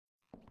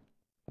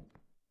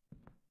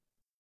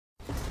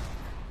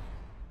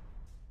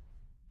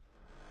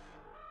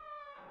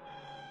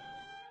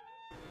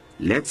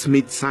Let's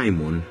meet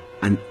Simon,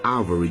 an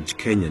average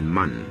Kenyan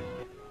man.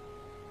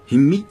 He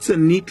meets a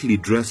neatly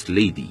dressed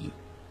lady.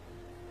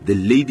 The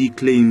lady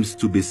claims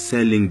to be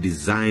selling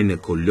designer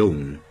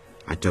cologne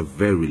at a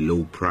very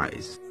low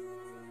price.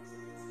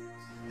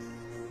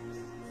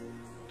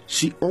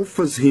 She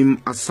offers him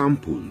a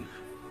sample,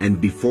 and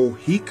before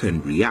he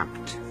can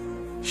react,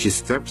 she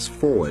steps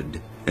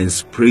forward and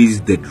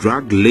sprays the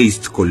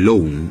drug-laced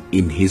cologne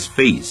in his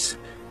face.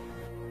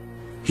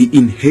 He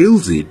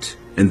inhales it,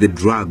 and the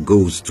drug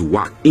goes to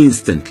work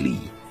instantly,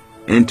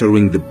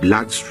 entering the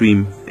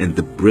bloodstream and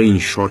the brain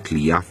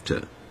shortly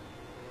after.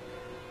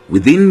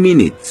 Within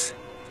minutes,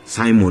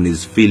 Simon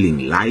is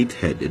feeling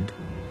lightheaded,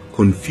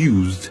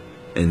 confused,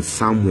 and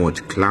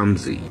somewhat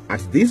clumsy.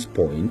 At this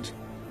point,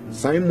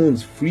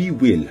 Simon's free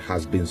will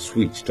has been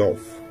switched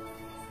off.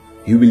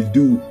 He will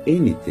do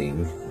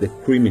anything the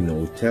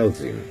criminal tells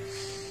him.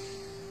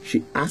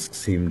 She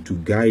asks him to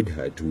guide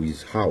her to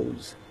his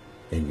house,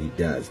 and he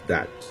does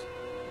that.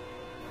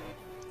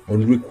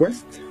 On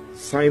request,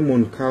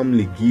 Simon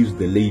calmly gives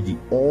the lady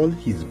all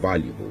his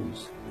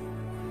valuables: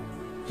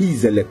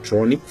 his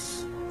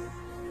electronics,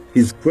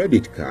 his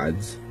credit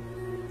cards,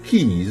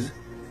 keys,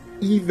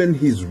 even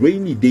his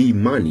rainy day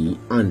money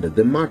under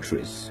the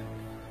mattress.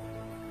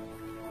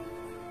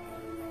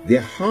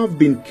 There have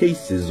been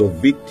cases of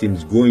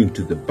victims going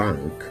to the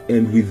bank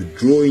and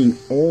withdrawing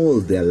all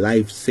their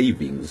life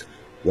savings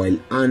while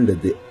under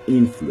the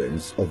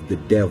influence of the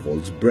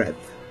devil's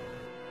breath.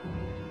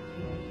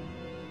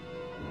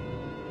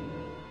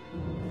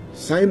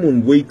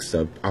 Simon wakes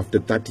up after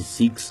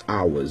 36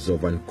 hours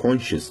of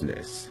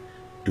unconsciousness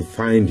to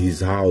find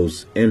his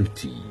house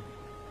empty.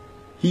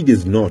 He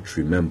does not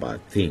remember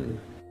a thing.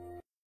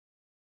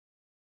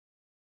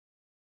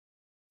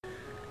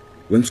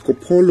 When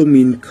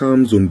scopolamine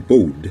comes on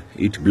board,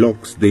 it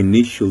blocks the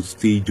initial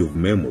stage of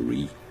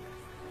memory,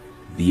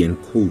 the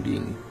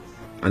encoding.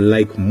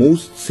 Unlike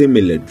most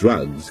similar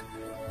drugs,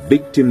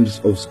 victims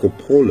of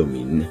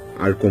scopolamine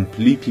are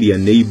completely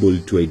unable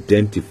to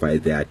identify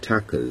their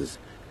attackers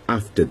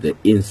after the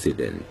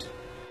incident.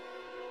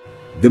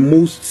 The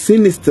most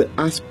sinister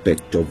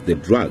aspect of the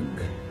drug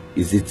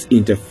is its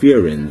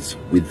interference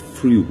with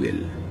free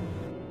will.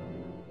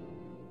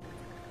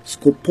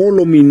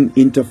 Scopolamine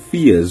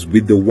interferes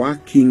with the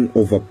working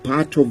of a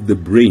part of the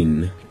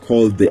brain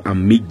called the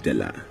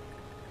amygdala.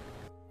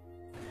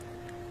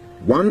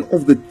 One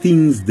of the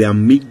things the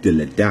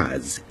amygdala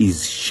does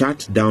is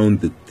shut down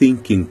the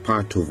thinking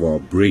part of our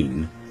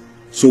brain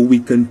so we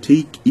can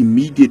take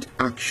immediate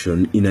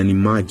action in an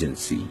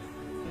emergency.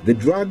 The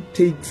drug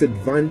takes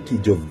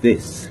advantage of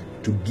this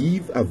to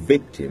give a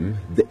victim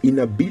the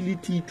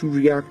inability to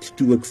react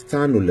to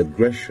external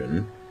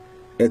aggression,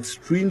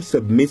 extreme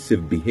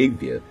submissive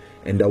behavior,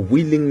 and a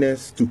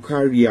willingness to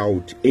carry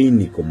out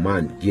any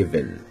command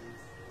given.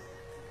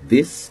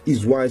 This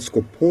is why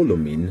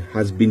scopolamine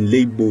has been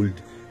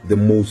labeled the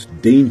most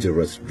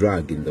dangerous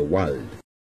drug in the world.